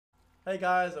Hey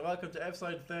guys, and welcome to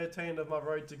episode 13 of my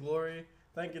Road to Glory.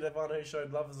 Thank you to everyone who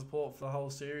showed love and support for the whole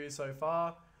series so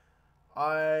far.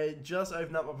 I just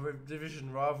opened up my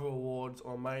Division Rival Awards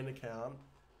on main account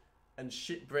and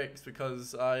shit bricks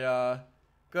because I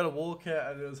got a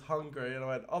walkout and it was hungry and I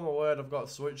went, oh my word, I've got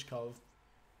switch cov.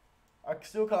 I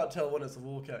still can't tell when it's a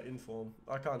walkout inform.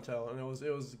 I can't tell, and it was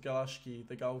Galashki,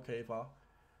 the goalkeeper.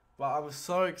 But I'm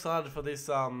so excited for this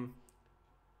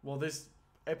this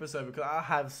episode because I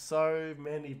have so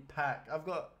many packs.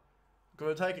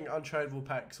 We're taking untradeable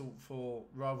packs for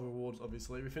rival rewards.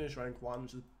 Obviously, we finished rank 1,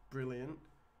 which is brilliant.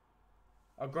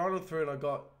 I grinded through and I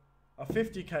got a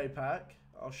 50k pack.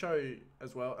 I'll show you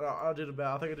as well. And I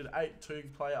think I did 8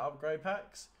 2-player upgrade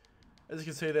packs. As you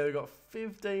can see there, we got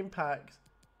 15 packs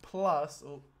plus.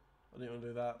 Oh, I didn't want to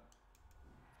do that.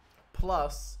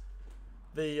 Plus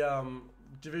the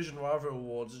Division Rival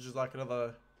Awards, which is like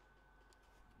another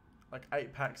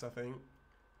 8 packs, I think.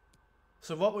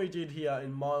 So what we did here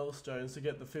in milestones to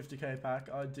get the 50k pack,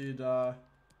 I did was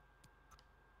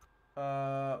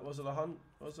it 100?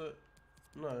 Was it?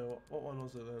 No, what one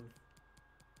was it then?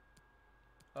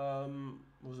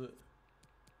 Was it?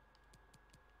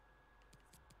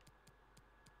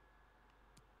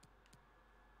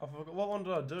 I forgot, what one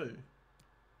did I do?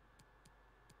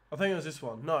 I think it was this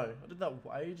one. No, I did that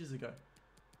ages ago.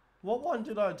 What one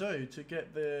did I do to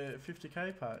get the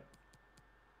 50k pack?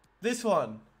 This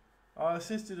one. I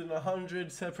assisted in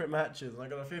 100 separate matches and I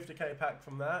got a 50k pack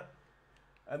from that.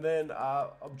 And then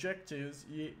objectives,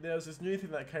 there was this new thing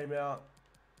that came out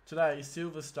today,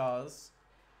 Silver Stars,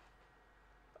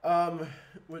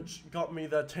 which got me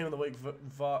the Team of the Week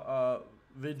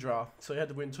Vidra. So you had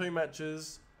to win 2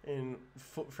 matches in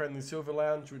Friendly Silver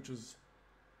Lounge, which was,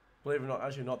 believe it or not,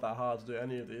 actually not that hard to do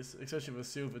any of this, especially with a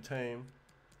silver team.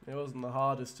 It wasn't the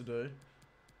hardest to do.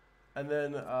 And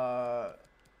then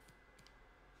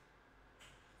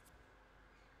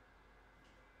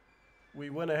we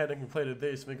went ahead and completed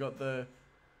this. We got the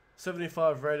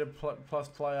 75 rated plus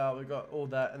player. We got all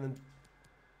that, and then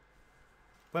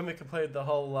when we completed the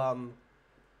whole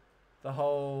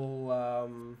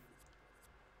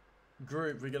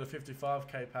group, we get a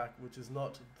 55k pack, which is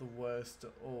not the worst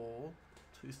at all.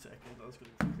 2 seconds. I was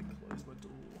going to quickly close my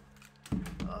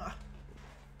door.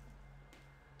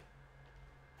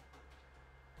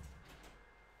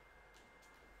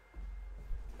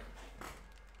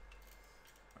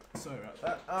 Sorry about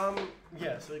that.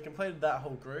 Yeah, so we completed that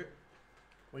whole group.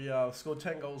 We scored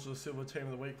 10 goals with Silver Team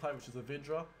of the Week play, which is a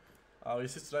Vidra. We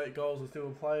assisted 8 goals with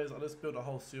Silver players. I just built a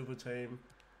whole Silver team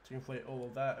to complete all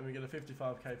of that, and we get a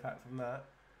 55k pack from that.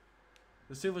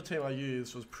 The Silver team I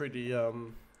used was pretty,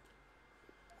 well,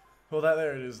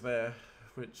 there it is there,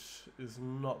 which is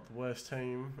not the worst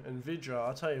team. And Vidra,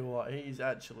 I'll tell you what, he's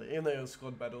actually, even though it was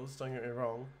squad battles, don't get me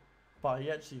wrong, but he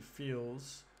actually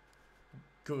feels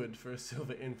good for a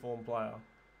silver inform player.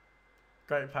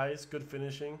 Great pace, good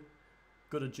finishing,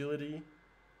 good agility.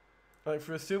 Like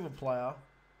for a silver player,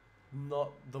 not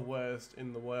the worst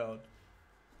in the world.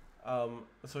 So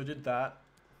we did that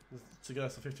to get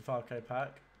us a 55k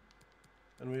pack,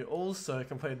 and we also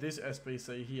completed this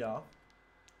SBC here. I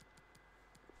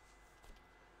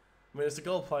mean, it's a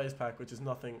gold players pack, which is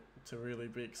nothing to really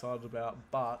be excited about,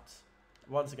 but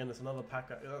once again, it's another pack.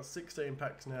 That's 16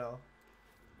 packs now.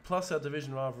 Plus our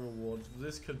Division Rival Awards.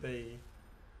 This could be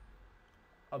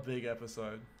a big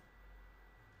episode.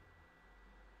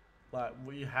 Like,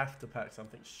 we have to pack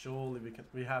something. Surely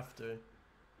we have to.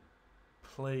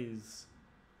 Please.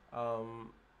 So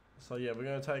yeah, we're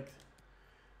going to take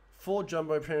 4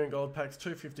 Jumbo Premium Gold packs,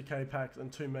 2 50k packs,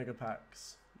 and 2 Mega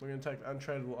packs. We're going to take the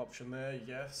untradeable option there,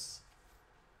 yes.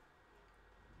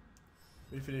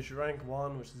 We finished rank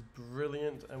 1, which is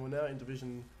brilliant, and we're now in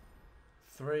Division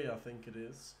 3, I think it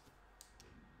is.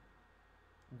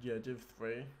 Yeah, Div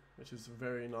 3, which is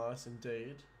very nice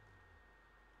indeed.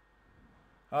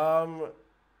 And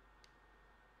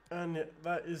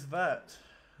that is that.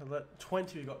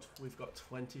 20, we've got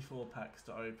 24 packs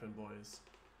to open, boys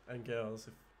and girls.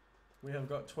 If we have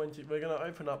got 20, we're gonna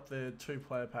open up the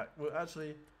 2-player pack. Well,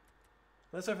 actually,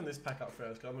 let's open this pack up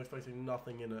first, because I'm expecting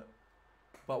nothing in it.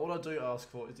 But what I do ask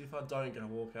for is if I don't get a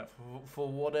walkout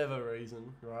for whatever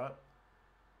reason, right?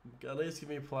 At least give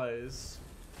me players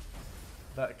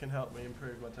that can help me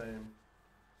improve my team.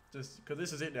 Just because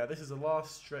this is it now. This is the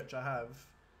last stretch I have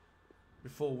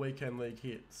before weekend league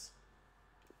hits.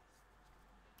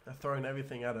 I've thrown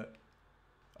everything at it.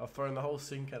 I've thrown the whole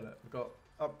sink at it. I've got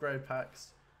upgrade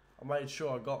packs. I made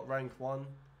sure I got rank 1.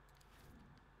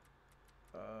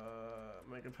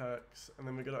 Mega packs, and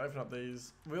then we're going to open up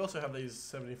these. We also have these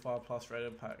 75 plus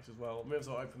rated packs as well. We may as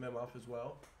well open them up as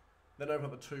well. then open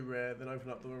up the 2 rare, then open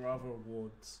up the rival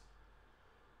rewards.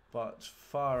 But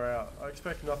far out. I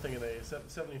expect nothing in these.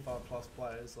 75 plus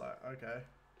players, like, okay.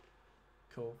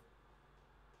 Cool.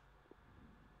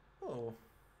 Oh.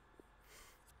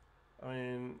 I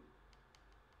mean,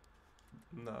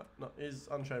 no, he's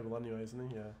untradeable anyway, isn't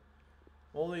he? Yeah.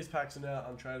 All these packs are now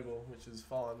untradeable, which is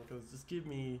fine because just give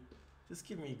me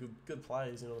good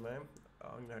plays. You know what I mean?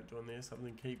 I'm gonna doing this. I'm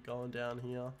gonna keep going down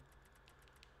here.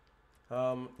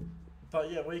 But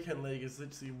yeah, weekend league is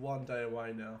literally 1 day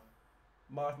away now.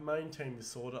 My main team is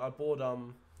sorted. I bought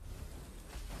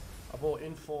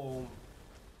Inform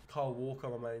Kyle Walker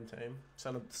on my main team.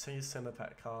 Centre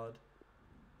pack card.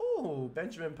 Oh,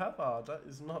 Benjamin Papa. That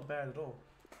is not bad at all.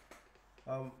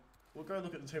 We'll go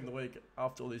look at the team of the week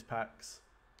after all these packs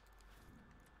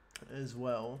as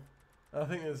well. I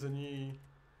think there's a new.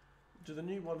 Do the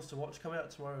new ones to watch come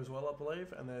out tomorrow as well? I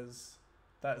believe, and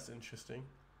that's interesting.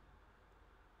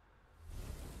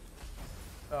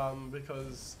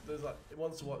 Because there's like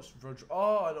ones to watch.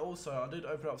 Oh, and also I did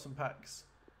open up some packs.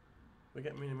 We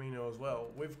get Minamino as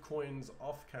well with coins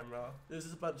off camera. There's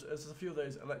a few of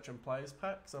those Electrum Plays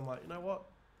packs. I'm like, you know what?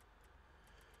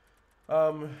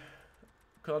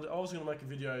 Cause I was gonna make a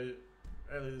video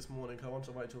earlier this morning because I want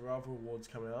to wait till rival rewards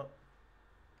come out.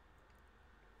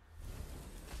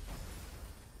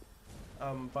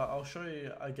 But I'll show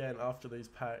you again after these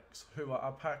packs.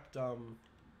 I packed a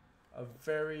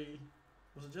very.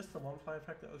 Was it just the 1 player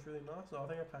pack that was really nice? No, I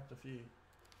think I packed a few.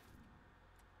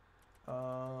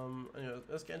 Anyway,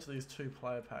 let's get into these 2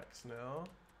 player packs now.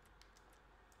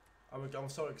 I'm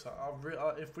so excited.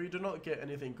 If we do not get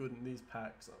anything good in these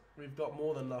packs, we've got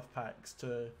more than enough packs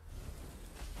to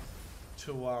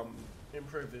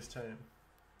improve this team.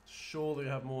 Surely we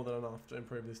have more than enough to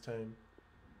improve this team.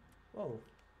 Well,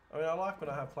 I mean, I like when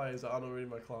I have players that aren't already in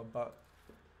my club, but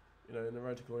you know, in the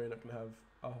Road to Glory, you're not going to have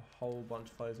a whole bunch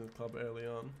of players in the club early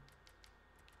on.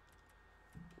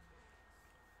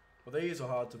 Well, these are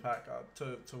hard to pack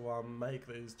to make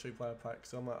these 2 player packs.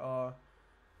 So I'm like,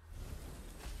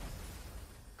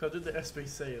 cause I did the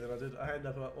SBC, and then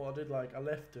I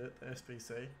left it the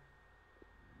SBC.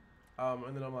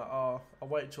 And then I'm like, I'll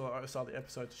wait till I start the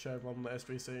episode to show everyone the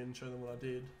SBC and show them what I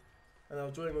did. And I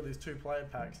was doing all these 2 player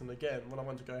packs, and again, when I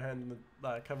went to go hand in the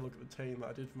have a look at the team that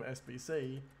I did from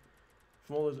SBC,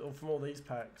 from all these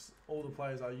packs, all the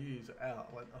players I use are out.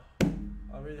 I went,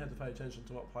 I really had to pay attention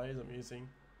to what players I'm using.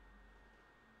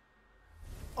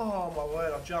 Oh my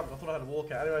word, I jumped. I thought I had a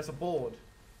walkout. Anyway, it's a board.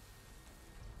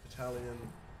 Italian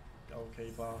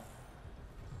goalkeeper.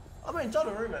 I mean,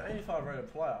 Donnarumma, 85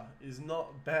 rated player, is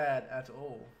not bad at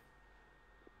all.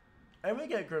 And we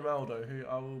get Grimaldo, who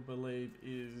I will believe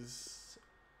is...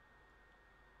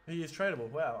 He is tradable.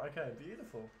 Wow, okay,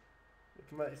 beautiful. We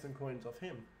can make some coins off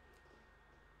him.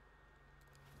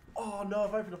 Oh no,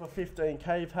 I've opened up a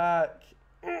 15k pack.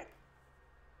 That's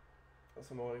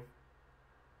annoying.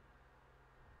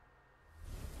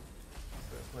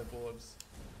 That's my boards.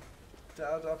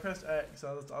 I pressed X,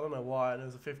 I don't know why, and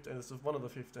there's a 15, it's one of the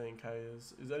 15k.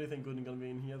 Is anything good going to be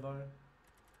in here though?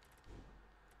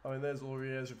 I mean, there's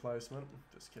Aurier's replacement.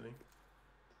 Just kidding.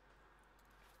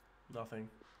 Nothing.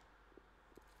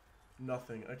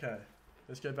 Nothing. Okay.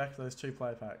 Let's go back to those 2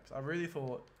 player packs. I really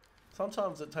thought,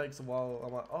 sometimes it takes a while.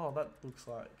 I'm like, oh, that looks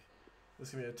like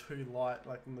there's gonna be a 2 light,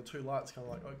 like, and the 2 lights kind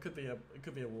of like, oh, it could be a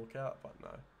walkout, but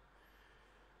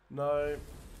no.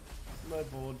 No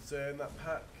boards there in that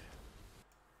pack.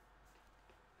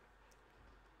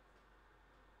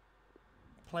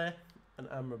 Player and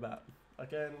Amrabat.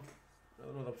 Again,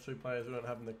 another 2 players we don't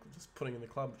have just putting in the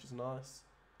club, which is nice.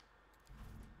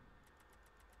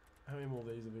 How many more of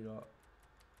these have we got?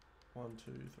 1,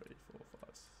 2, 3, 4, 5.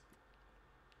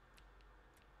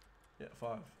 Yeah,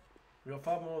 5. We got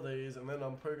 5 more of these, and then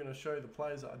I'm probably going to show the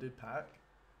players that I did pack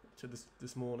to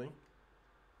this morning.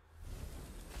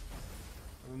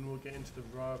 And then we'll get into the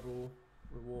rival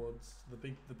rewards,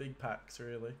 the big packs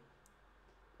really.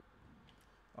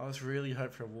 I just really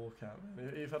hope for a walkout,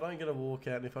 man. If I don't get a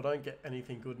walkout, and if I don't get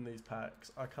anything good in these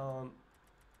packs, I can't.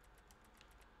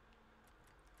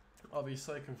 I'll be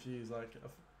so confused. Like,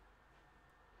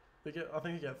 I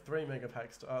think you get 3 mega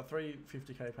packs, 3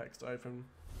 50k packs to open,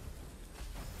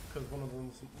 because one of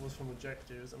them was from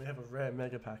objectives, and we have a rare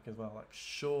mega pack as well. Like,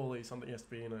 surely something has to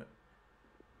be in it.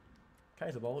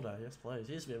 Kate Bolder, yes please.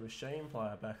 He used to be a machine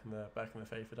player back in the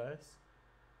FIFA days.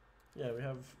 Yeah, we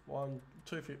have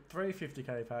 3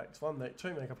 50k packs,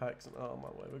 2 mega packs, and oh my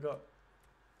word, we got.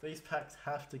 These packs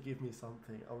have to give me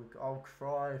something. I'll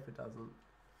cry if it doesn't.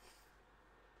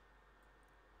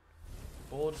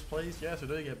 Boards, please. Yes, we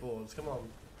do get boards. Come on.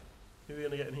 Who are we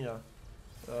gonna get in here?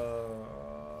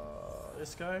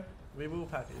 Isco. We will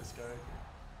pack it, let's go.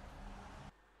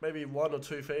 Maybe 1 or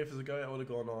 2 FIFAs ago it would have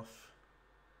gone off.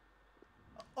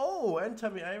 Oh, and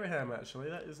Tammy Abraham actually,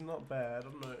 that is not bad. I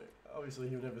don't know, obviously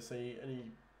he'll never see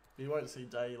he won't see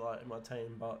daylight in my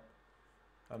team, but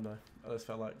I don't know, I just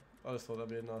thought that'd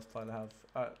be a nice player to have.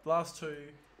 Alright, last 2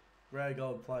 rare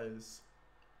gold players.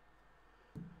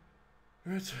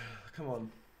 Come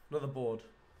on, another board.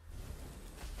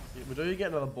 Yeah, we do get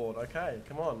another board, okay,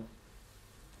 come on.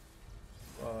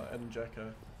 And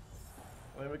Jacko.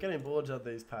 I mean, we're getting boards out of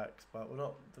these packs, but we're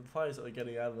not. The players that we're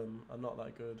getting out of them are not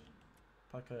that good.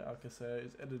 Paco Alcacer,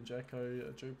 is Ed and Jacko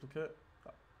a duplicate?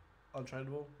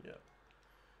 Untradeable? Yeah.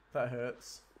 That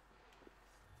hurts.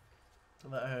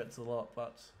 That hurts a lot,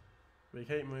 but we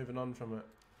keep moving on from it.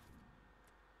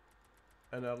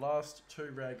 And our last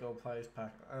 2 rare gold players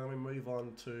pack, and we move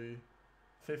on to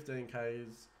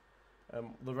 15Ks.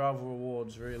 The rival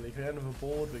rewards, really. If we end with a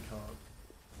board, we can't.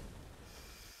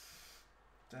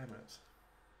 Damn it.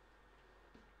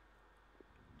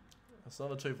 That's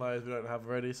another 2 players we don't have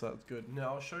already, so that's good.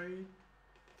 Now I'll show you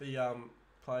the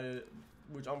player,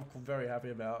 which I'm very happy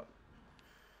about.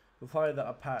 The player that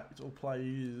I packed, or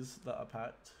players that I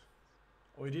packed.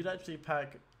 We did actually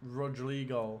pack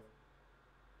Rodrigo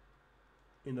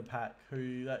in the pack,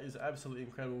 who that is absolutely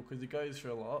incredible because he goes for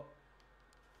a lot.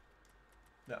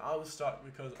 Now I'm stuck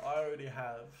because I already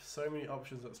have so many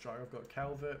options at strike. I've got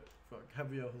Calvert, I've got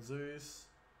Javier Jesus,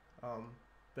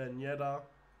 Ben Yedder.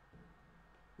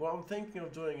 What I'm thinking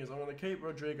of doing is I'm going to keep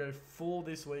Rodrigo for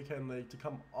this weekend league to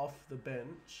come off the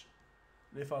bench.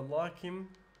 And if I like him,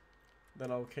 then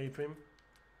I'll keep him.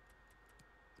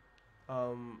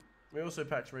 We also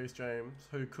packed Reece James,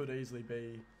 who could easily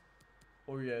be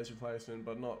Aurier's replacement,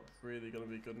 but not really going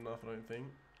to be good enough, I don't think.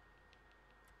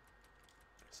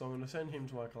 So I'm going to send him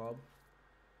to my club.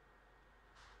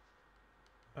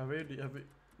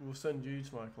 We'll send you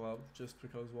to my club, just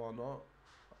because why not?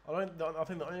 I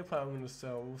think the only player I'm going to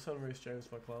sell, we'll send Reece James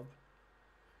to my club.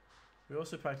 We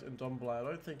also packed Ndombele. I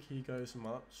don't think he goes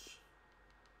much.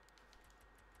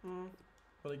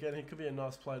 But again, he could be a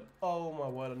nice player. Oh my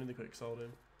word, I nearly quick sold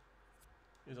him.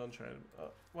 He's untraded.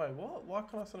 Wait, what? Why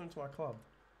can't I send him to my club?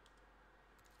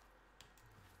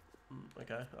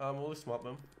 Okay, we'll list him up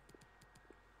then.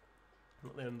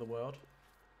 Not the end of the world.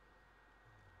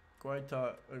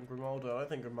 Guaita and Grimaldo. I don't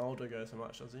think Grimaldo goes so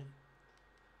much, does he?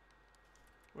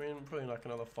 We're in probably like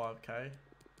another 5k.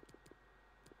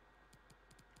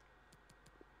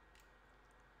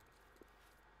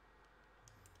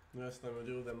 The rest of them we'll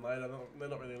deal with them later. They're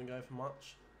not really going to go for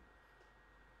much.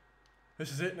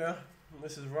 This is it now.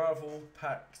 This is rival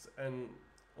packs and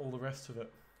all the rest of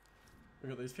it. We've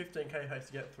got these 15k packs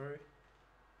to get through.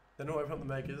 Then we'll open up the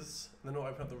megas, and then we'll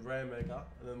open up the rare mega,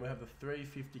 and then we have the 3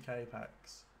 50k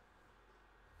packs.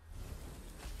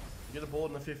 Get a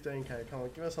board in the 15k. Come on,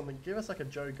 give us something. Give us like a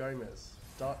Joe Gomez,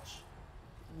 Dutch.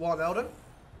 Wijnaldum.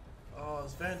 Oh,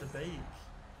 it's Van de Beek.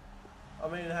 I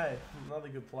mean, hey, another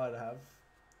good player to have.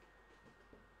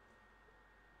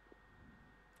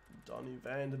 Donny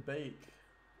Van de Beek.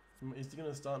 Is he going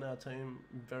to start in our team?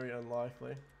 Very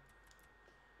unlikely.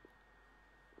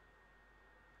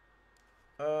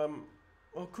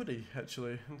 Or could he,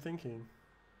 actually? I'm thinking.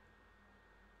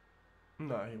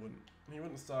 No, he wouldn't. He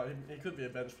wouldn't start. He could be a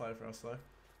bench player for us, though.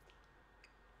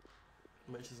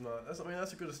 Which is nice. I mean,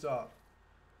 that's a good start.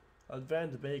 Van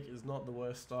de Beek is not the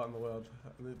worst start in the world.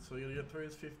 So you're going to get through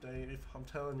his 15. I'm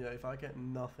telling you, if I get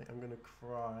nothing, I'm going to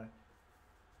cry.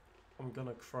 I'm going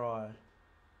to cry.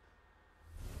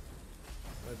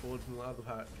 No boards in the other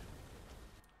pack.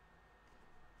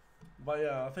 But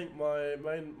yeah, I think my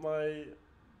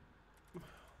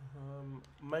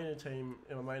main team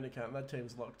in my main account, that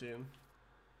team's locked in.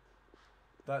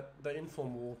 The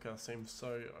inform Walker seems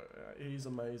so he's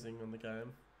amazing in the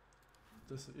game.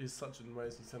 He's such an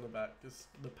amazing centre back. Just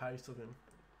the pace of him.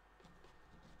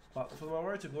 But for my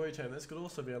Road to Glory team, this could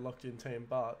also be a locked in team.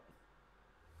 But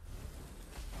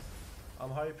I'm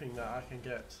hoping that I can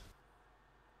get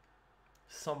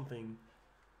something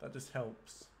that just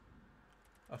helps.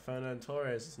 A Fernando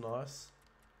Torres is nice.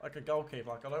 Like a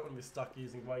goalkeeper. Like I don't want to be stuck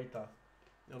using Guaita.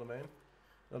 You know what I mean?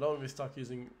 I don't want to be stuck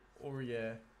using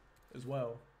Aurier as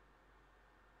well.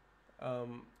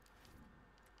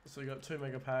 So we got 2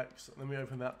 mega packs, and then we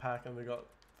open that pack, and we got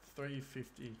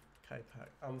 350k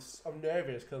pack. I'm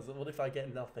nervous because what if I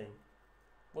get nothing?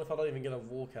 What if I don't even get a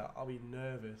walkout? I'll be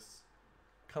nervous.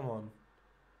 Come on.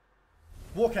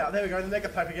 Walkout. There we go. The mega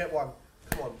pack. We get one.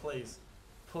 Come on, please,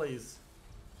 please.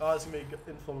 Oh, it's gonna be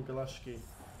inform Galashki.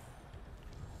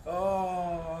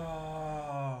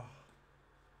 Oh,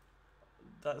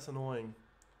 that's annoying.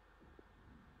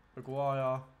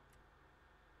 Maguire,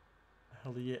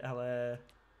 Haller.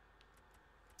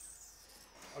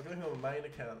 I got him on my main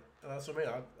account, and that's what I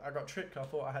mean. I got tricked. I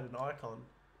thought I had an icon,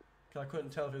 cause I couldn't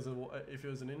tell if it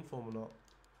was an inform or not.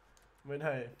 I mean,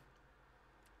 hey,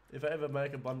 if I ever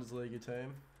make a Bundesliga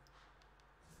team,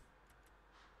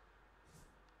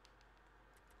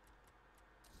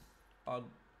 at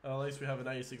least we have an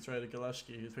 86 rated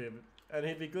Galashki who's pretty, and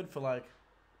he'd be good for like,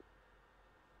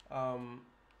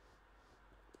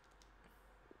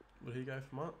 would he go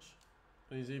for much?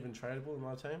 And he's even tradable in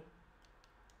my team.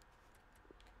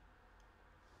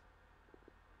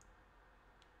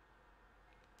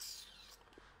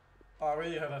 I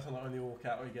really hope that's not the only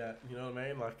walkout we get, you know what I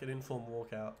mean? Like an inform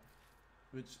walkout.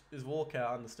 Which is walkout,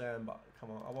 I understand, but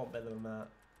come on, I want better than that.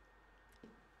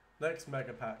 Next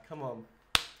mega pack, come on.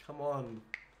 Come on.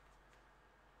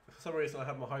 For some reason I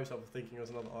had my hopes up thinking it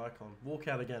was another icon.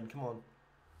 Walkout again, come on.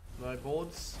 No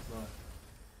boards? No.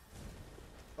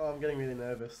 Oh, I'm getting really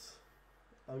nervous.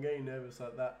 I'm getting nervous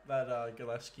like that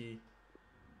Galashki.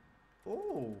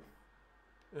 Ooh.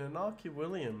 Inaki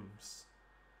Williams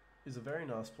is a very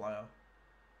nice player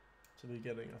to be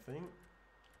getting, I think.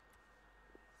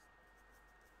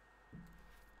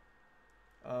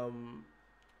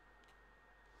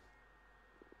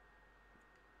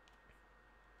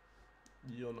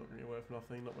 You're not really worth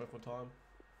nothing, not worth my time.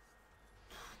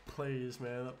 Please,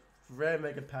 man. Rare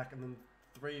mega pack and then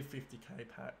 3 50k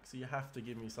packs. You have to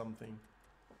give me something.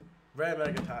 Rare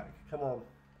mega pack. Come on.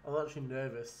 I'm actually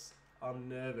nervous. I'm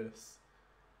nervous.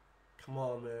 Come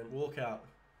on, man. Walk out.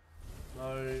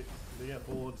 No, we get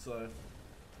bored, so.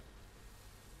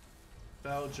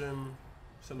 Belgium,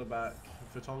 centre back,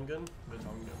 Vertonghen.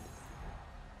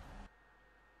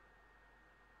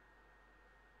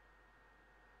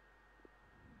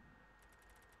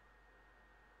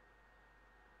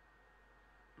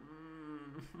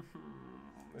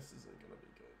 This isn't gonna be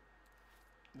good.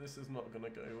 This is not gonna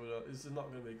go well. This is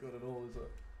not gonna be good at all, is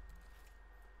it?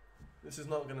 This is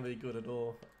not gonna be good at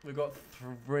all. We've got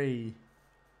 3.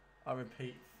 I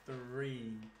repeat,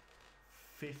 3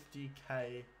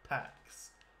 50k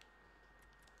packs.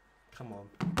 Come on,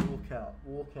 walk out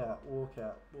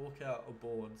of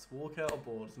boards. Walk out of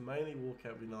boards. Mainly walk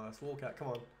out would be nice. Walk out, come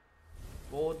on.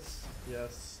 Boards,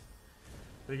 yes.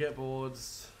 We get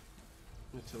boards.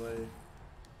 Italy,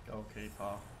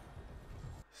 goalkeeper.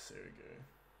 Sirigu.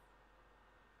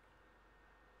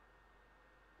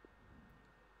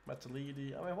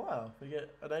 Matalidi. I mean, wow. We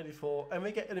get an 84, and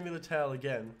we get an Militao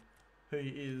again, who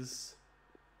is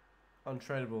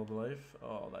untradeable, I believe.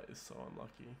 Oh, that is so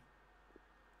unlucky.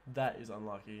 That is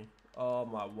unlucky. Oh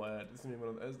my word! This is one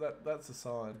of those. That's a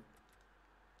sign.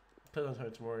 Please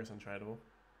don't tomorrow is untradeable.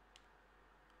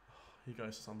 He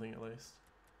goes to something at least.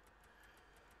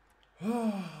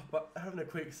 But having a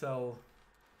quick sell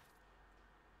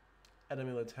at a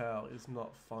Militao is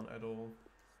not fun at all.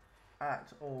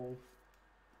 At all.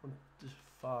 I'm just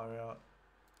far out.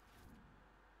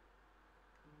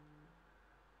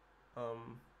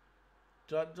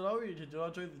 Did I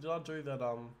do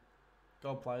that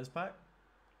gold players pack?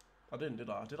 I didn't, did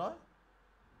I? Did I?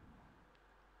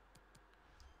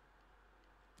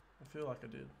 I feel like I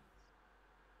did.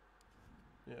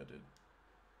 Yeah, I did.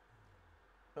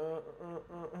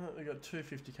 We got 2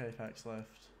 50k packs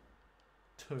left.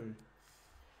 2.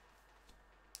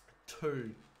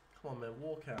 Come on, man,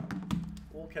 walk out.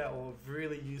 Walk out or a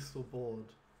really useful board.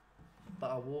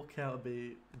 But a walkout would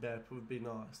be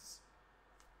nice.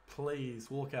 Please,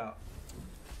 walk out.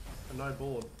 And no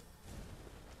board.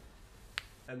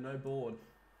 And no board.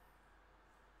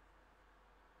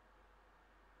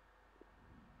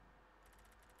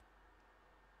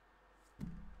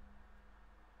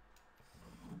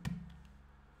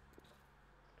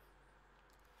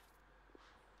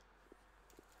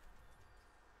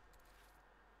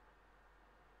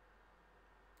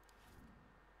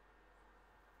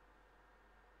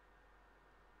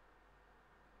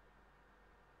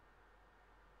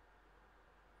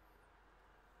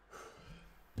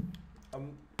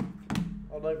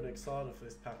 I'm not even excited for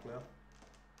this pack now.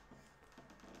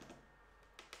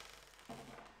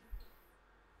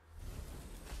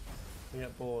 We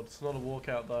get bored. It's not a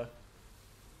walkout though.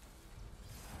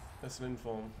 That's an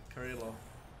inform. Karela.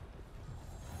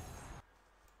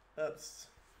 That's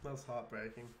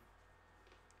heartbreaking.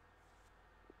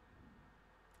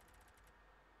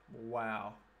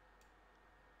 Wow.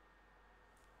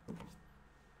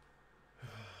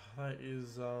 That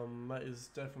is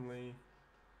definitely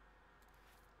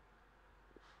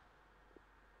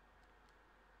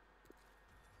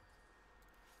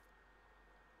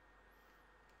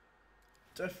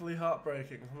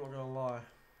heartbreaking, I'm not gonna lie.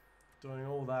 Doing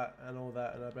all that and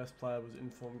our best player was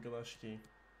Inform Galashki.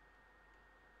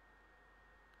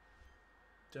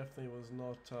 definitely was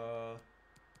not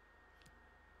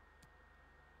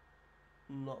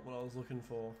what I was looking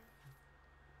for.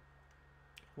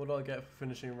 What do I get for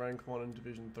finishing rank 1 in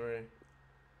Division 3?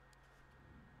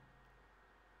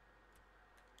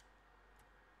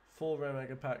 4 rare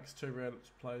mega packs, 2 rare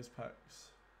players packs.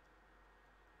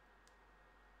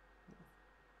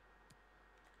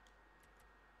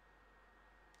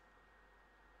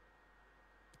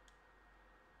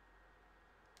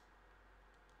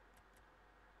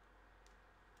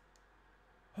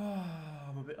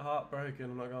 I'm a bit heartbroken,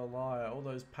 I'm not gonna lie. All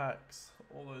those packs,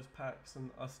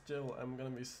 and I still am gonna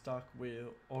be stuck with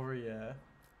Aurier.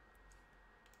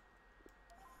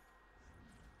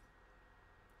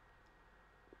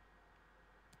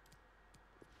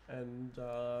 And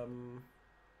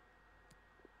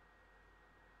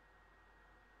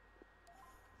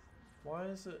why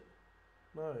is it?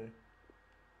 No.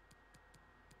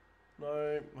 No. Oh,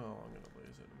 I'm gonna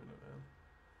lose it in a minute, man.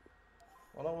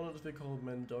 I don't want it to be called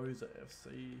Mendoza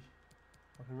FC.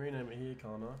 I can rename it here,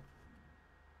 can't I?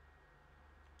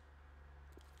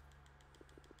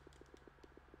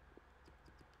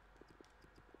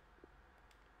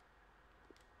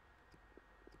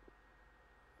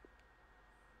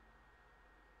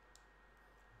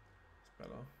 It's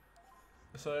better.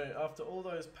 So after all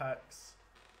those packs,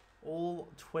 all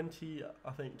 20,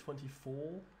 I think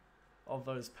 24 of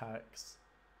those packs,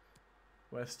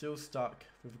 we're still stuck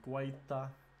with Guaita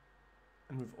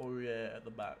and with Aurier at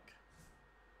the back.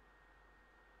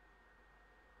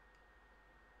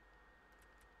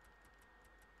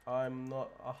 I'm not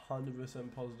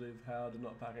 100% positive how to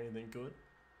not pack anything good.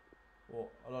 Well,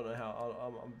 I don't know how,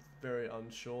 I'm very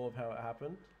unsure of how it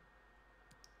happened.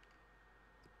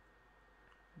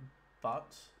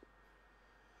 But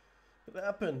it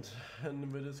happened,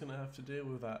 and we're just going to have to deal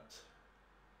with that.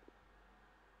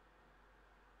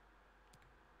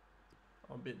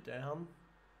 I'm a bit down,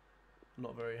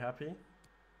 not very happy.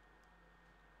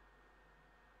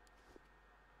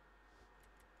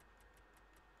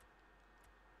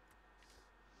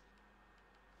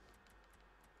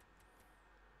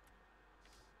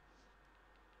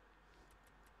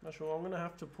 Not sure, I'm going to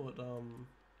have to put oh,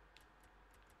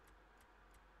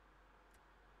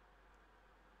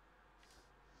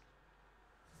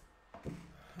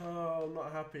 I'm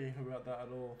not happy about that at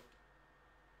all.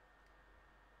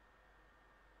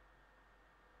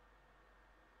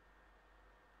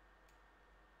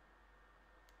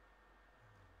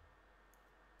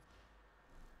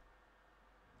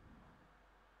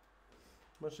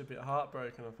 I'm actually a bit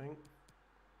heartbroken, I think.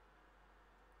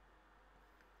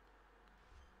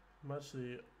 I'm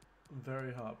actually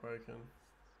very heartbroken.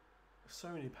 So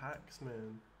many packs,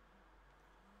 man.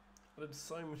 I did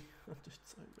so many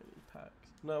packs.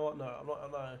 No, what? No, I'm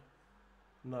not. No,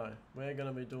 no. We're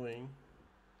gonna be doing.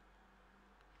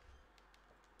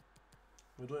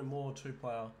 We're doing more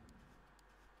 2-player.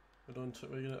 We're doing.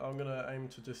 I'm gonna aim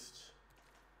to just.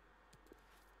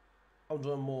 I'm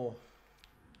doing more.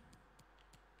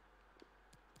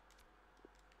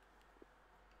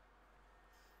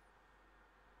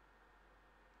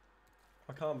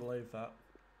 I can't believe that.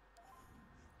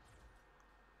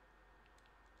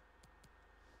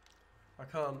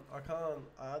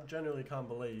 I genuinely can't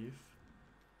believe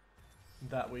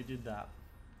that we did that.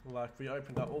 Like, we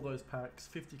opened up all those packs,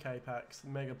 50k packs,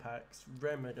 mega packs,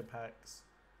 rare mega packs,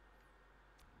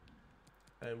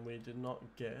 and we did not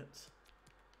get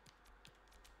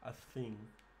a thing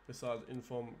besides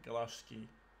Inform Galashki.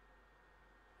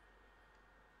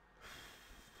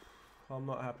 I'm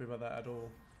not happy about that at all.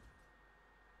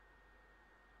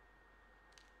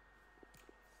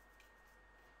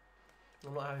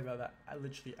 I'm not happy about that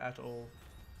literally at all.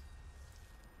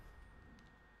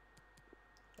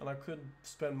 And I could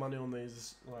spend money on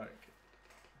these like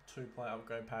 2-player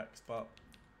upgrade packs, but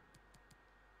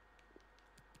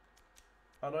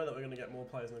I know that we're going to get more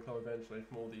players in the club eventually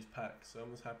from all these packs, so I'm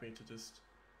just happy to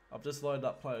I've just loaded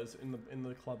up players in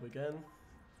the club again.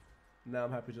 Now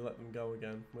I'm happy to let them go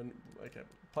again. Okay,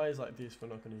 players like this we're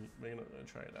not going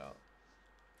to trade out.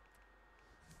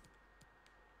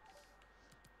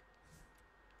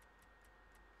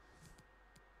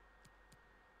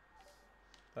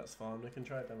 That's fine, we can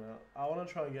trade them out. I want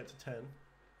to try and get to 10.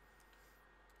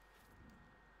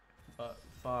 But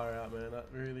far out, man, that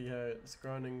really hurts.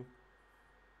 Grinding.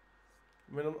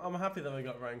 I mean, I'm happy that we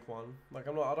got rank 1. Like,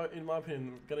 in my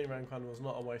opinion, getting rank 1 was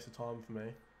not a waste of time for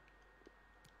me.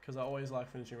 Because I always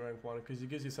like finishing rank 1, because it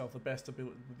gives yourself the best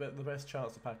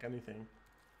chance to pack anything.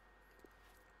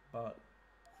 But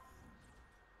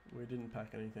we didn't pack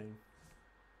anything.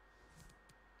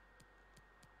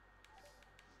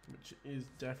 Which is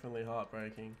definitely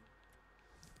heartbreaking.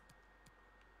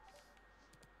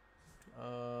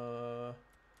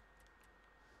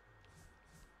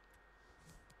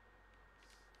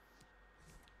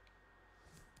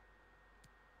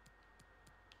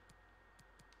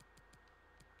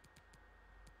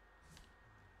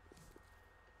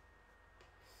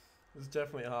 It's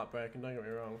definitely a heartbreak, and don't get me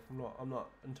wrong, I'm not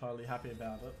entirely happy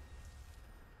about it.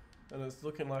 And it's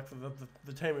looking like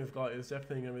the team we've got is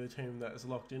definitely going to be the team that is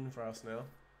locked in for us now.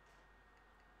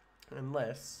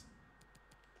 Unless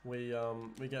we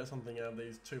get something out of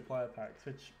these 2-player packs,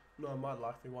 which no, might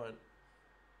likely won't.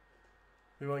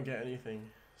 We won't get anything,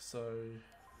 so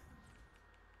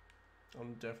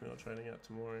I'm definitely not trading out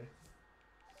Tamori.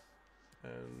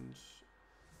 And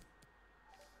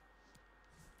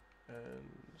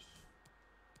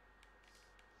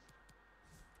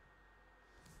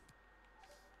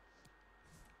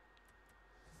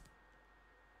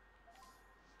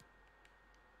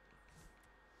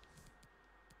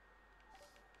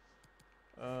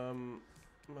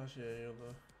actually, yeah, you're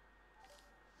the.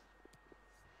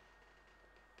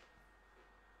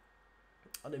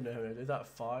 I don't even know how many. Is that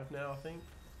 5 now? I think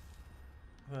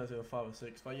it's either 5 or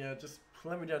 6. But yeah, just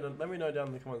let me know down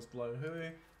in the comments below who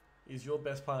is your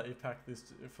best player you packed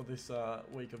for this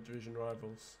week of Division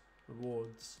Rivals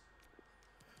rewards.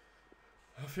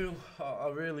 I feel I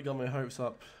really got my hopes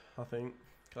up. I think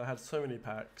because I had so many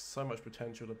packs, so much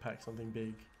potential to pack something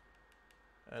big,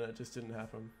 and it just didn't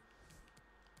happen.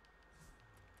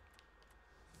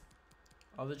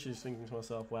 I was literally just thinking to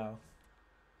myself, wow,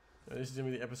 this is going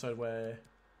to be the episode where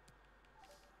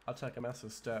I take a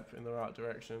massive step in the right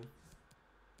direction.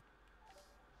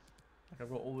 Like, I've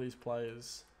got all these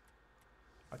players.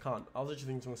 I was literally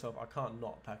thinking to myself, I can't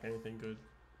not pack anything good.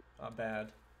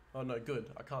 Bad. Oh no, good.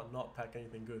 I can't not pack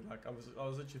anything good. Like, I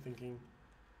was literally thinking,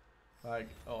 like,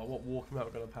 oh, what walkout am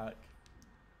I going to pack?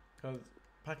 Because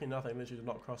packing nothing literally did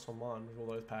not cross my mind with all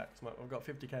those packs. Like, I've got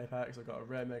 50k packs, I've got a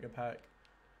rare mega pack.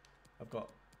 I've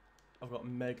got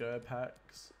mega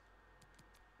packs.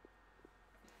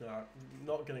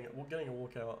 Not getting it. Well, getting a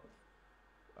walkout,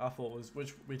 I thought was,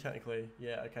 which we technically,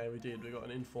 yeah, okay, we did. We got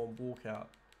an informed walkout.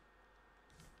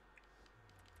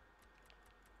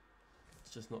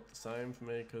 It's just not the same for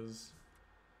me because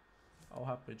I'll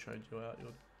happily trade you out.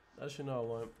 Actually, no, I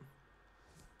won't.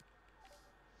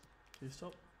 Can you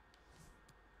stop?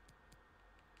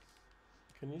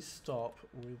 Can you stop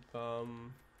with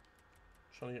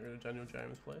trying to get rid of Daniel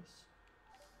James, please?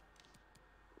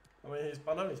 I mean,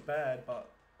 I know he's bad, but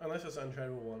unless it's an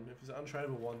untradeable one. If it's an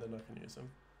untradeable one, then I can use him.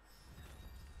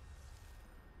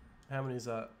 How many is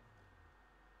that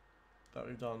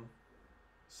we've done?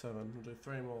 7. We'll do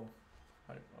 3 more.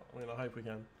 I hope we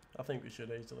can. I think we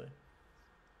should easily.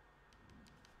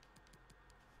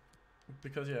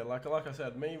 Because yeah, like I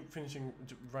said, me finishing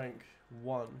rank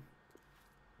 1,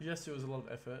 yes, it was a lot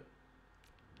of effort.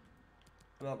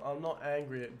 And I'm not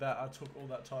angry at that I took all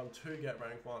that time to get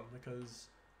rank 1 because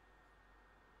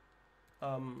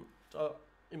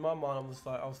in my mind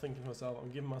I was thinking to myself, I'm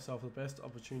giving myself the best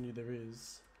opportunity there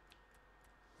is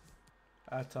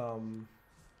at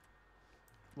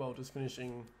well, just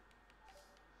finishing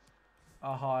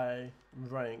a high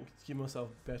rank to give myself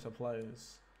better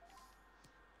players.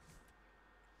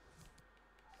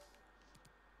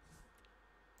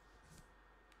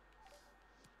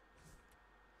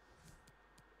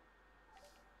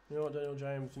 You know what, Daniel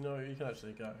James, you know, you can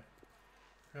actually go.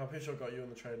 I'm pretty sure I got you in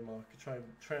the trademark,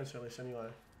 transfer list anyway.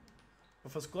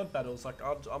 But for squad battles, like,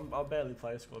 I barely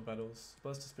play squad battles. But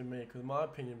that's just been me, because in my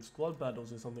opinion, squad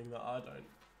battles is something that I don't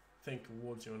think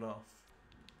rewards you enough.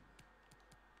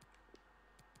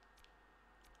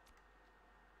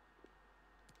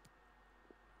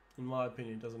 In my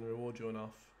opinion, it doesn't reward you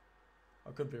enough.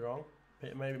 I could be wrong.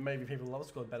 Maybe people love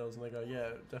squad battles and they go, yeah,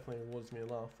 it definitely rewards me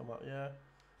enough. I'm like, yeah.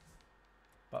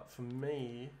 But for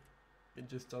me, it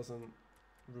just doesn't.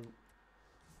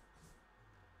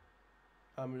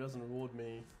 It doesn't reward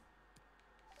me.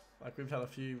 Like, we've had a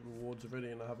few rewards already,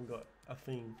 and I haven't got a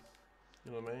thing.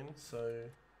 You know what I mean? So.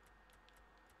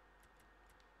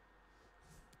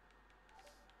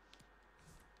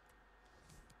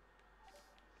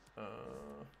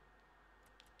 Uh-oh.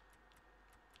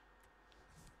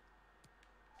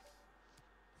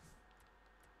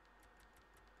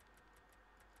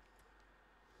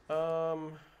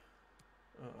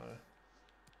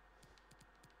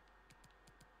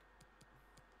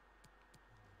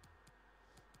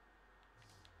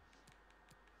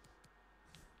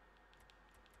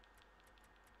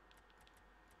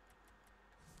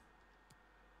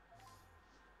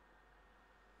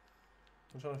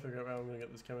 I'm trying to figure out where I'm going to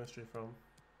get this chemistry from.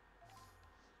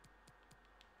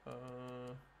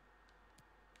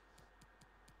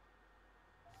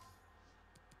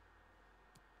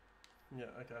 Yeah,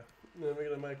 okay. Then we're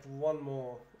going to make one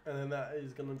more, and then that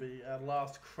is going to be our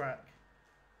last crack.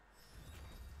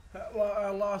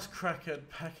 Our last crack at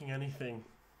packing anything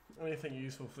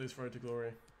useful for this road to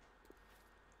glory.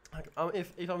 Like,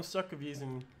 if I'm stuck with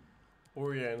using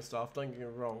Aurier and stuff, don't get me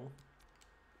wrong.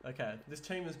 Okay, this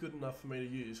team is good enough for me to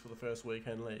use for the first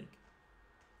weekend league.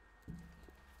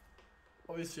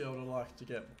 Obviously I would like to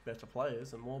get better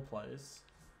players and more players.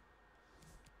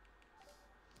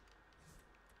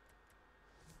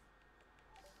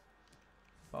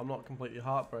 But I'm not completely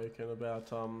heartbroken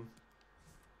about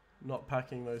not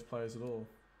packing those players at all.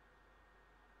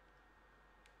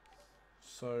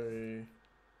 So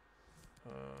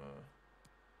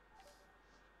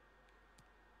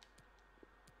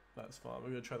that's fine. We're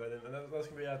gonna try that in, and that's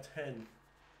gonna be our 10.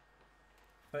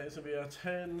 That is gonna be our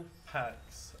 10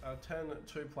 packs, our 10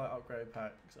 two-player upgrade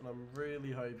packs, and I'm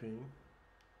really hoping.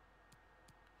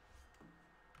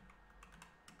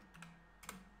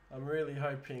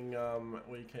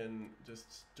 We can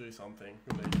just do something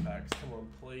with these packs. Come on,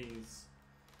 please.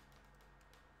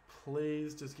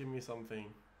 Please just give me something.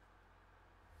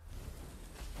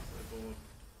 So bored.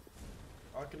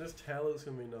 I can just tell it's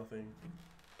gonna be nothing.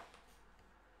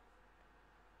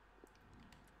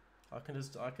 I can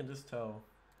just tell.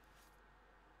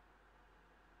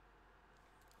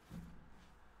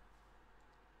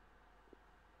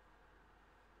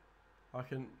 I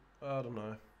don't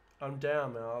know. I'm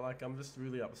down now, like I'm just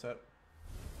really upset.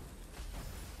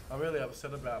 I'm really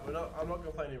upset about I'm not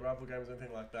gonna play any rival games or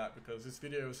anything like that because this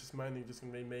video is just mainly just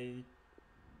gonna be me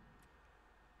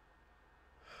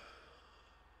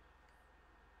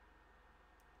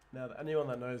now. Anyone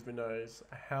that knows me knows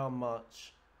how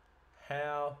much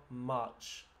I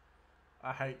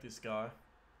hate this guy.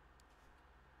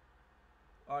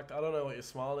 Like, I don't know what you're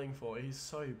smiling for. He's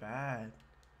so bad.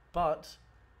 But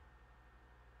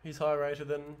he's higher rated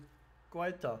than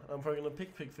Guaita. I'm probably going to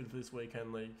pick Pickford for this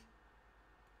weekend league.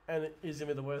 And he's going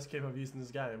to be the worst keeper I've used in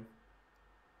this game.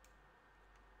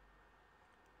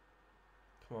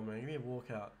 Come on, man. Give me a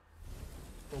walkout.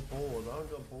 Or board. I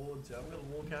haven't got boards yet. I haven't got a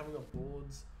walkout. I haven't got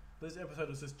boards. This episode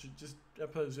is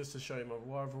just to show you my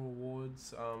rival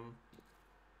awards.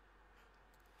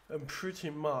 And pretty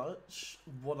much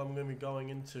what I'm going to be going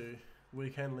into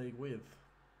weekend league with.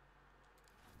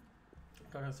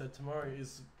 Like I said, tomorrow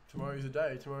is a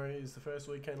day. Tomorrow is the first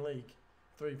weekend league,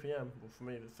 3 PM. Well, for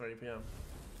me, it's 3 PM.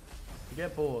 To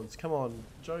get boards, come on,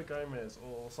 Joe Gomez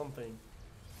or something.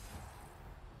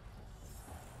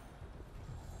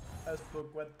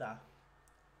 Azpilicueta,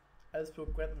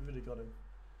 we've really got him.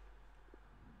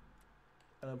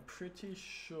 And I'm pretty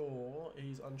sure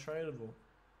he's untradeable.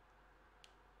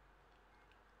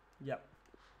 Yep.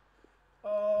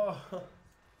 Oh,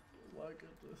 my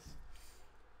goodness.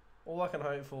 All I can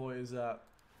hope for is that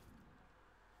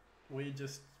we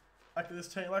just, like I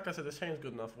said, this team's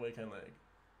good enough for weekend league.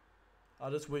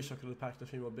 I just wish I could have packed a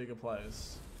few more bigger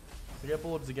players. We get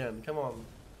boards again, come on.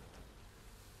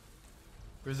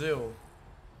 Brazil,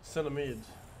 centre mid.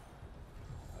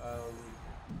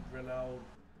 Ronaldo,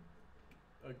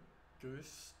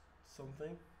 Goose,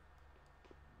 something.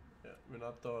 Yeah,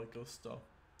 Renato Augusto.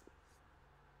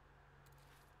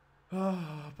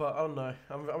 But I don't know.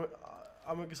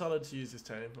 I'm excited to use this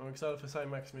team. I'm excited for Saint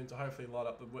Maximin to hopefully light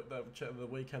up the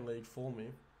weekend league for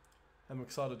me. I'm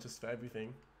excited just for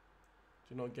everything.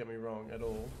 Do not get me wrong at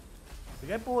all. We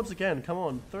get boards again. Come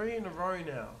on, 3 in a row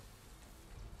now.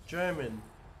 German,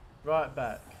 right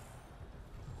back,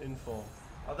 inform.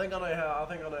 I think I know how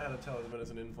to tell when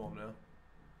it's an inform now.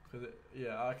 Cause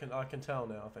yeah, I can tell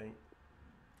now. I think.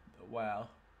 Wow.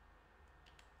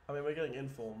 I mean, we're getting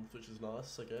informed, which is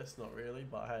nice, I guess. Not really,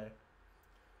 but hey.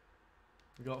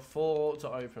 We've got 4 to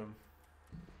open.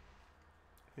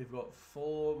 We've got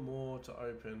 4 more to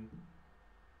open.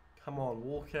 Come on,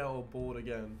 walk out or board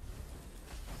again.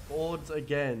 Boards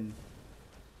again.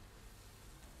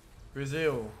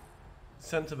 Brazil.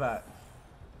 Centre back.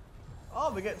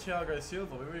 Oh, we get Thiago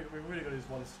Silva. We really got his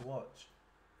ones to watch.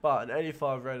 But an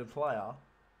 85 rated player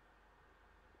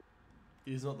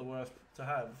is not the worst to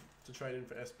have to trade in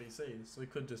for SBCs. So we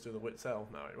could just do the Witsel.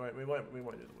 No, we won't do the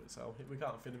Witsel. We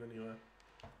can't fit him anywhere.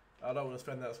 I don't want to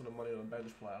spend that sort of money on a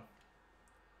bench player.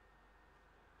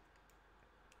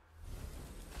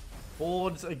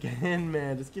 Boards again,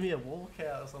 man. Just give me a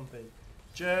walkout or something.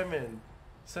 German.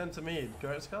 Centre mid.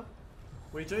 Goretzka.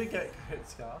 We do get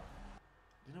Goretzka.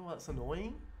 Do you know what's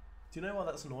annoying? Do you know why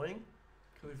that's annoying?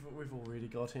 Because we've already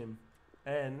got him.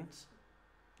 And...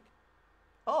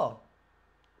 oh!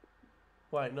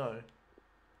 Wait, no.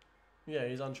 Yeah,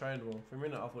 he's untradeable. For a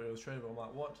minute I thought he was tradable. I'm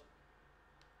like, what?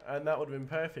 And that would have been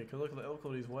perfect, because look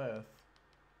what he's worth.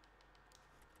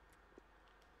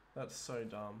 That's so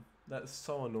dumb. That's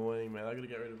so annoying, man. I gotta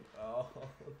get rid of... oh.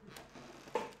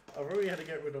 I've already had to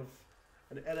get rid of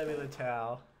an enemy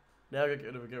Militao. Now I gotta get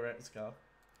rid of a Goretzka.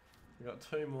 We've got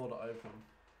 2 more to open.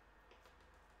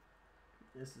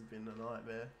 This has been a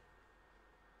nightmare.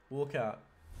 Walkout.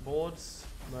 Boards?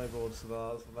 No boards for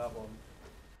that one.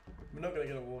 We're not going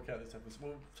to get a walkout this episode.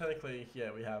 Well, technically,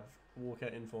 yeah, we have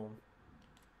walkout inform.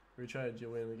 We traded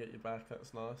you in and get you back.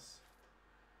 That's nice.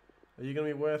 Are you going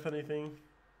to be worth anything?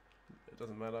 It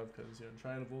doesn't matter because you're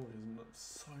untradeable.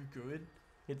 It's so good.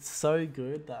 It's so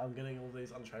good that I'm getting all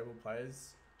these untradeable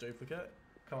players duplicate.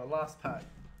 Come on, last pack.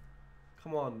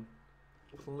 Come on.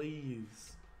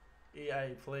 Please.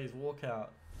 EA, please, walkout.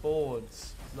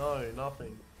 Boards. No,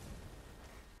 nothing.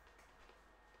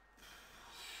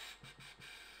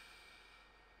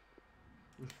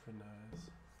 Who knows?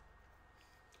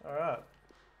 Alright.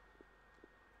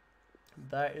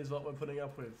 That is what we're putting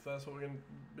up with. That's what we're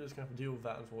just gonna have to deal with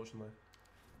that, unfortunately.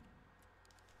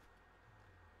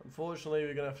 Unfortunately,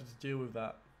 we're gonna have to deal with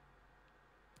that.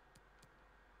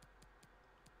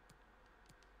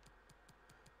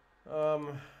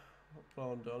 What I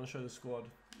want to show the squad.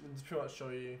 Let's pretty much show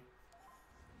you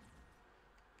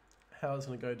how it's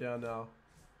gonna go down now.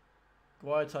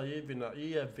 Guaita,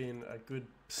 you have been a good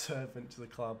servant to the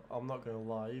club. I'm not gonna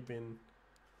lie. You've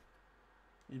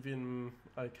been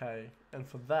okay, and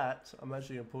for that, I'm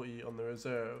actually gonna put you on the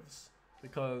reserves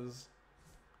because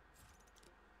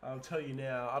I'll tell you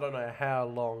now. I don't know how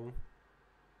long.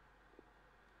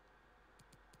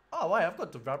 Oh wait, I've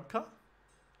got Dubravka.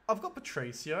 I've got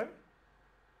Patricio.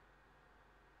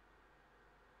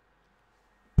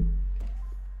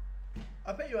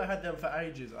 I bet you I had them for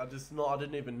ages. I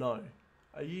didn't even know.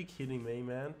 Are you kidding me,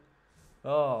 man?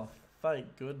 Oh,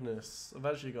 thank goodness. I've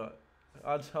actually got...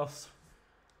 I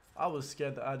was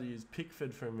scared that I had to use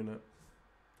Pickford for a minute.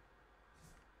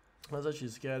 I was actually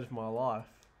scared for my life.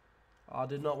 I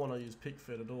did not want to use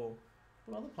Pickford at all.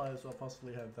 What other players do I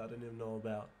possibly have that I didn't even know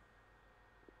about?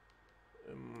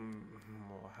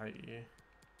 I hate you.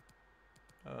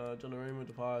 Donnarumma,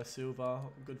 Depay, Silva.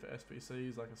 Good for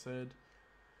SBCs, like I said.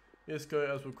 Isco,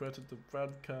 as regretted, the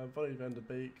Bradka, Vonnie van der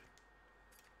Beek.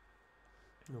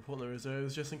 I'll put in the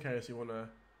reserves just in case you want to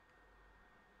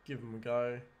give them a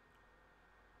go.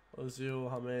 Ozil,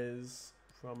 James,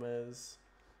 Rames.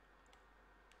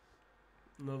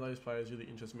 None of those players really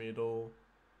interest me at all.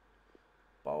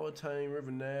 Boateng,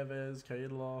 Ruben Neves,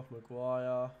 Kaidala,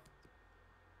 Maguire.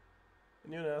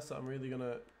 Anyone else that I'm really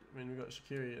gonna... I mean, we've got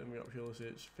Shaqiri and we've got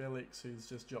Pulisic. Felix, who's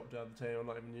just dropped out of the team. I'm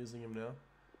not even using him now.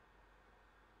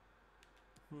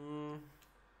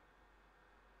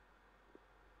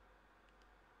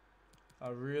 I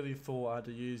really thought I had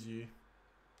to use you.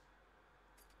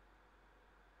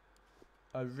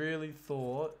 I really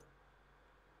thought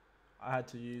I had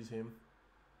to use him.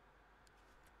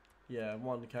 Yeah,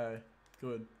 1k.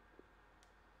 Good.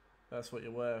 That's what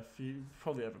you're worth. You're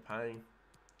probably overpaying.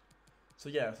 So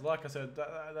yeah, so like I said,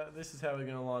 this is how we're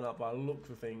going to line up by look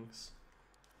for things.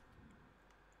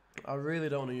 I really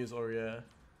don't want to use Aurier.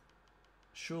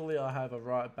 Surely I have a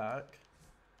right back.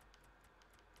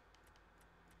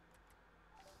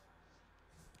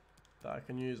 That I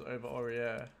can use over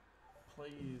Aurier.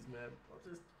 Please, man.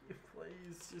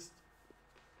 Please, just...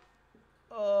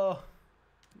 Oh,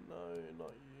 no,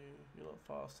 not you. You're not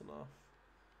fast enough.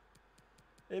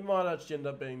 It might actually end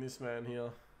up being this man here.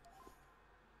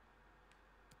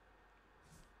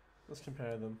 Let's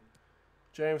compare them.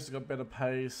 James has got better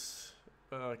pace.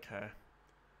 Okay.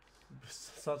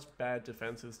 Such bad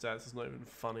defensive stats, it's not even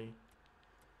funny.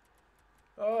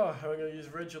 Oh, we're going to use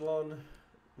Reguilon.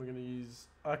 We're going to use...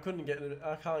 I couldn't get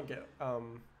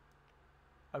Adam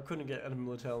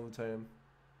Militao on the team.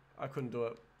 I couldn't do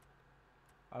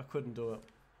it.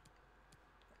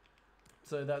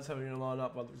 So that's how we're going to line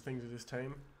up other things with this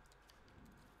team.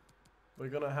 We're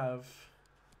going to have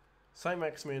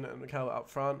Saint-Maximin and Mikel up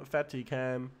front, Fatih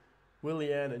Cam,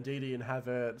 Willian and Didi and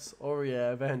Havertz,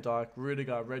 Aurier, Van Dijk,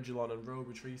 Rudiger, Reguilon and Raul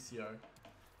Patricio.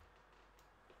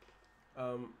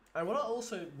 And what I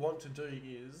also want to do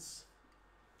is,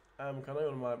 I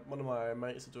know one of my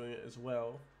mates are doing it as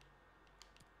well,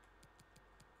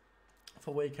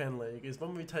 for Weekend League, is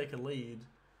when we take a lead,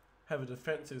 have a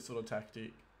defensive sort of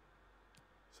tactic.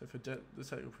 So for let's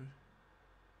take...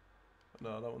 No,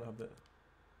 I don't want to have that.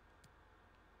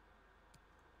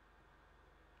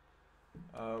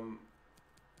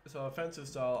 So offensive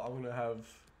style, I'm going to have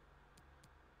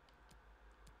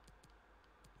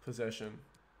possession.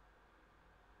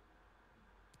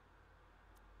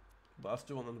 But I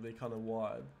still want them to be kind of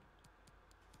wide.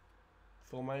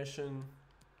 Formation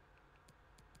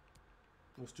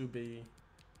will still be...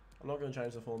 I'm not going to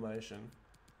change the formation.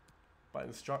 But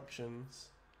instructions,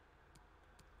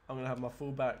 I'm going to have my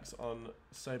fullbacks on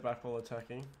stay back while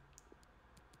attacking.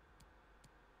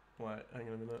 Wait, hang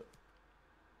on a minute.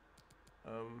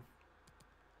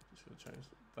 Just going to change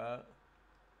that.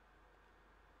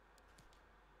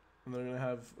 And then we're going to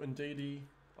have Ndidi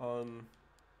on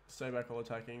stay back while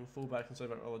attacking, full back and stay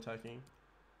back while attacking.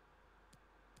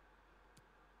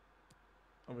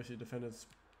 Obviously defenders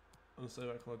on stay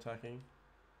back while attacking.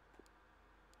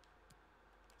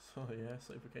 So yeah,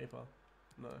 sleeper keeper.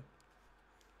 No.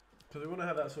 Because we want to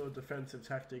have that sort of defensive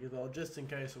tactic as well, just in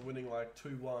case we're winning like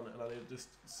 2-1 and I need to just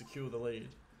secure the lead.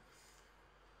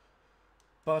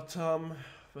 But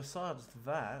besides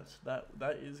that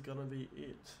is gonna be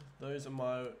it. Those are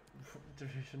my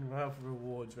division rival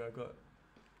rewards where I've got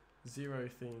 0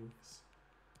 things.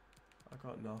 I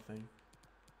got nothing.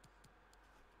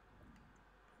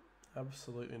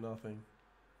 Absolutely nothing.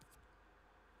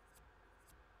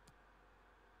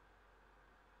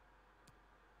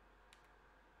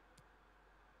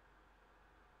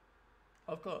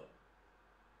 I've got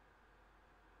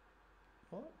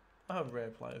what? I have rare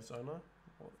players, don't I?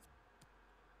 What?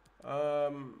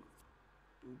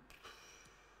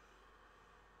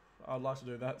 I'd like to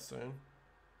do that soon.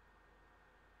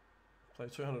 Play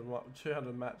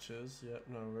 200 matches. Yep,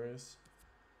 no worries.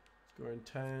 Scoring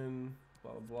 10.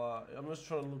 Blah blah blah. I'm just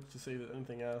trying to look to see if there's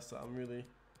anything else that I'm really.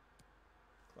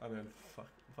 I mean,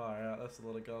 far out. That's a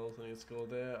lot of goals I need to score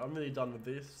there. I'm really done with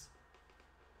this.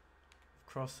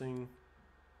 Crossing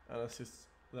and assists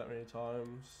that many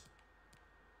times.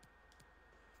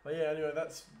 But yeah, anyway,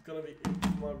 that's gonna be it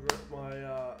for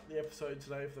the episode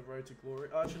today for the Road to Glory.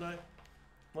 Actually, no.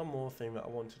 One more thing that I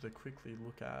wanted to quickly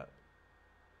look at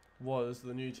was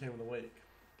the new team of the week,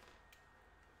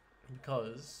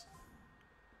 because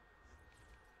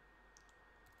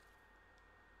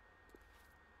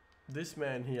this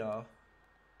man here,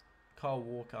 Kyle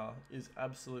Walker, is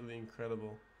absolutely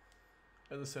incredible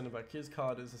as a centre back. His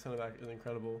card as a centre back is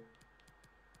incredible.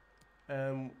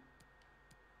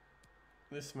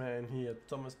 This man here,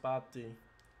 Thomas Barty,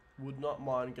 would not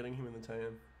mind getting him in the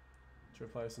team to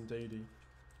replace Ndidi,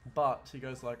 but he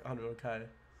goes like 100k.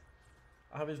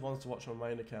 I have his ones to watch on my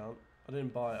main account. I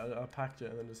didn't buy it. I packed it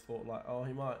and then just thought like, oh,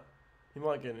 he might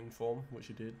get in form, which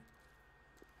he did.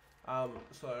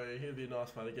 So he'll be a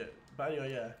nice player to get. But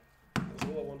anyway, yeah, that's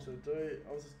all I wanted to do.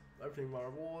 I was just opening my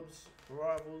rewards for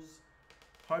rivals,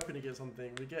 hoping to get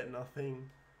something. We get nothing.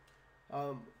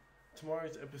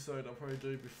 Tomorrow's episode I'll probably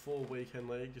do before Weekend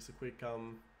League, just a quick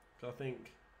cause I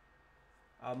think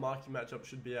our marquee matchup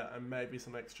should be out, and maybe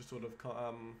some extra sort of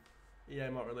EA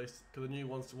might release, because the new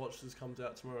Ones to Watch This comes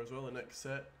out tomorrow as well, the next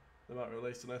set. They might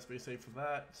release an SBC for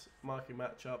that, marquee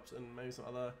matchups, and maybe some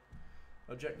other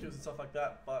objectives and stuff like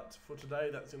that. But for today,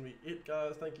 that's going to be it,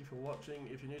 guys. Thank you for watching.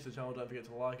 If you're new to the channel, don't forget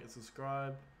to like and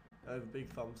subscribe. Have a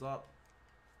big thumbs up.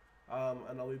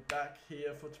 And I'll be back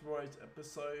here for tomorrow's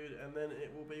episode, and then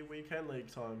it will be Weekend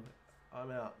League time.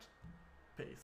 I'm out. Peace.